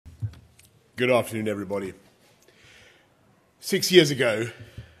Good afternoon, everybody. 6 years ago,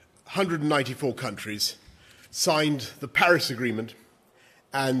 194 countries signed the Paris Agreement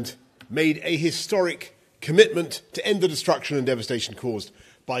and made a historic commitment to end the destruction and devastation caused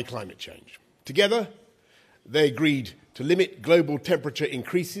by climate change. Together, they agreed to limit global temperature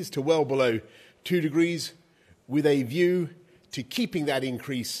increases to well below 2 degrees, with a view to keeping that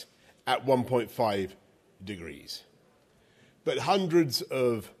increase at 1.5 degrees. But hundreds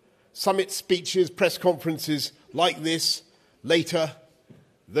of summit speeches, press conferences like this, later,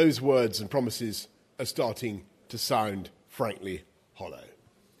 those words and promises are starting to sound, frankly, hollow.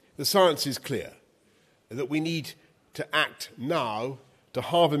 The science is clear that we need to act now to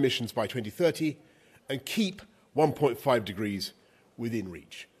halve emissions by 2030 and keep 1.5 degrees within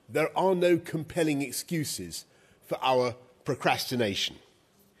reach. There are no compelling excuses for our procrastination.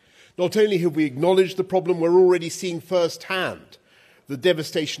 Not only have we acknowledged the problem, we're already seeing firsthand the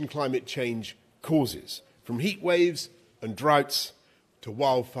devastation climate change causes, from heat waves and droughts to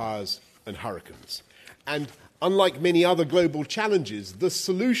wildfires and hurricanes. And unlike many other global challenges, the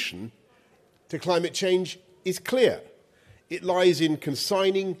solution to climate change is clear. It lies in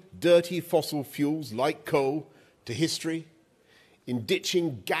consigning dirty fossil fuels like coal to history, in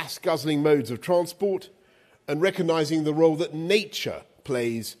ditching gas-guzzling modes of transport, and recognizing the role that nature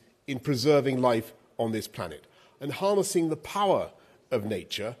plays in preserving life on this planet, and harnessing the power of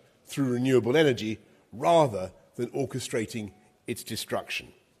nature through renewable energy rather than orchestrating its destruction.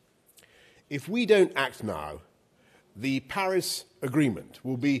 If we don't act now, the Paris Agreement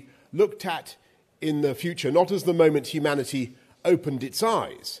will be looked at in the future not as the moment humanity opened its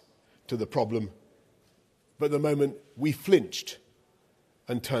eyes to the problem, but the moment we flinched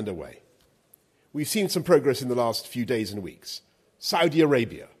and turned away. We've seen some progress in the last few days and weeks. Saudi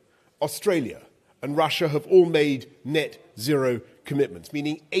Arabia, Australia, and Russia have all made net zero commitments,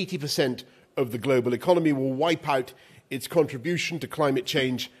 meaning 80% of the global economy will wipe out its contribution to climate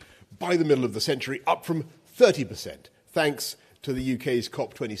change by the middle of the century, up from 30%, thanks to the UK's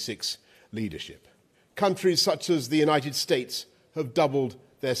COP26 leadership. Countries such as the United States have doubled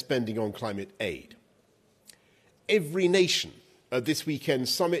their spending on climate aid. Every nation at this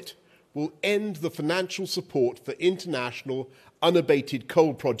weekend's summit will end the financial support for international unabated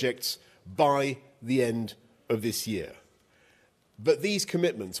coal projects by the end of this year. But these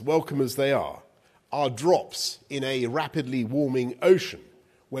commitments, welcome as they are drops in a rapidly warming ocean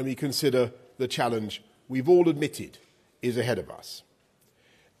when we consider the challenge we've all admitted is ahead of us.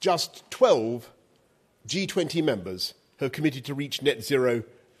 Just 12 G20 members have committed to reach net zero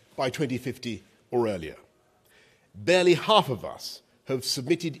by 2050 or earlier. Barely half of us have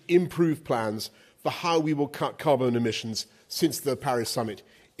submitted improved plans for how we will cut carbon emissions since the Paris Summit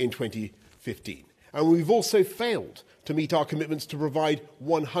in 2015. And we've also failed to meet our commitments to provide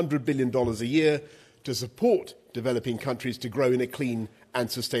 $100 billion a year to support developing countries to grow in a clean and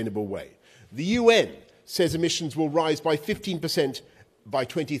sustainable way. The UN says emissions will rise by 15% by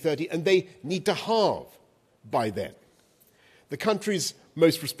 2030, and they need to halve by then. The countries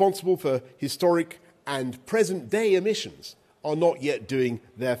most responsible for historic and present-day emissions are not yet doing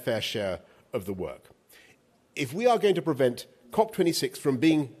their fair share of the work. If we are going to prevent COP26 from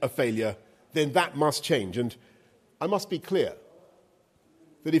being a failure, then that must change. And I must be clear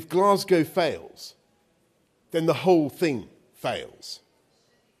that if Glasgow fails, then the whole thing fails.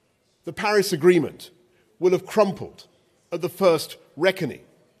 The Paris Agreement will have crumpled at the first reckoning.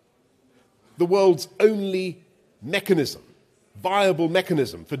 The world's only mechanism, viable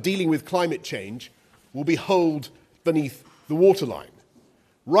mechanism for dealing with climate change will be holed beneath the waterline.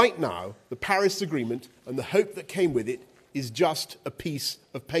 Right now, the Paris Agreement and the hope that came with it is just a piece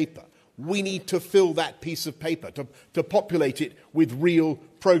of paper. We need to fill that piece of paper, to populate it with real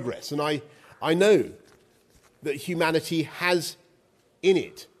progress. And I know that humanity has in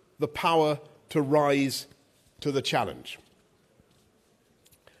it the power to rise to the challenge.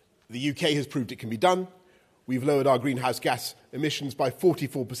 The UK has proved it can be done. We've lowered our greenhouse gas emissions by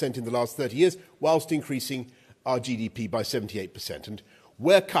 44% in the last 30 years, whilst increasing our GDP by 78%. And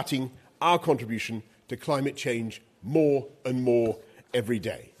we're cutting our contribution to climate change more and more every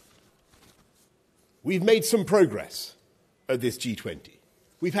day. We've made some progress at this G20.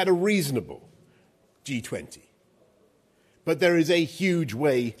 We've had a reasonable G20. But there is a huge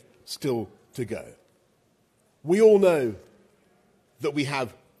way still to go. We all know that we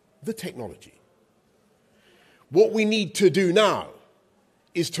have the technology. What we need to do now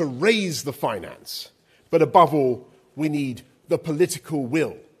is to raise the finance, but above all, we need the political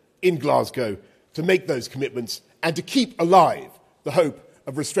will in Glasgow to make those commitments and to keep alive the hope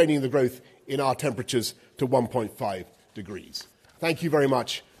of restraining the growth in our temperatures to 1.5 degrees. Thank you very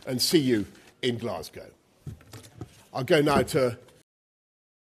much, and see you in Glasgow. I'll go now to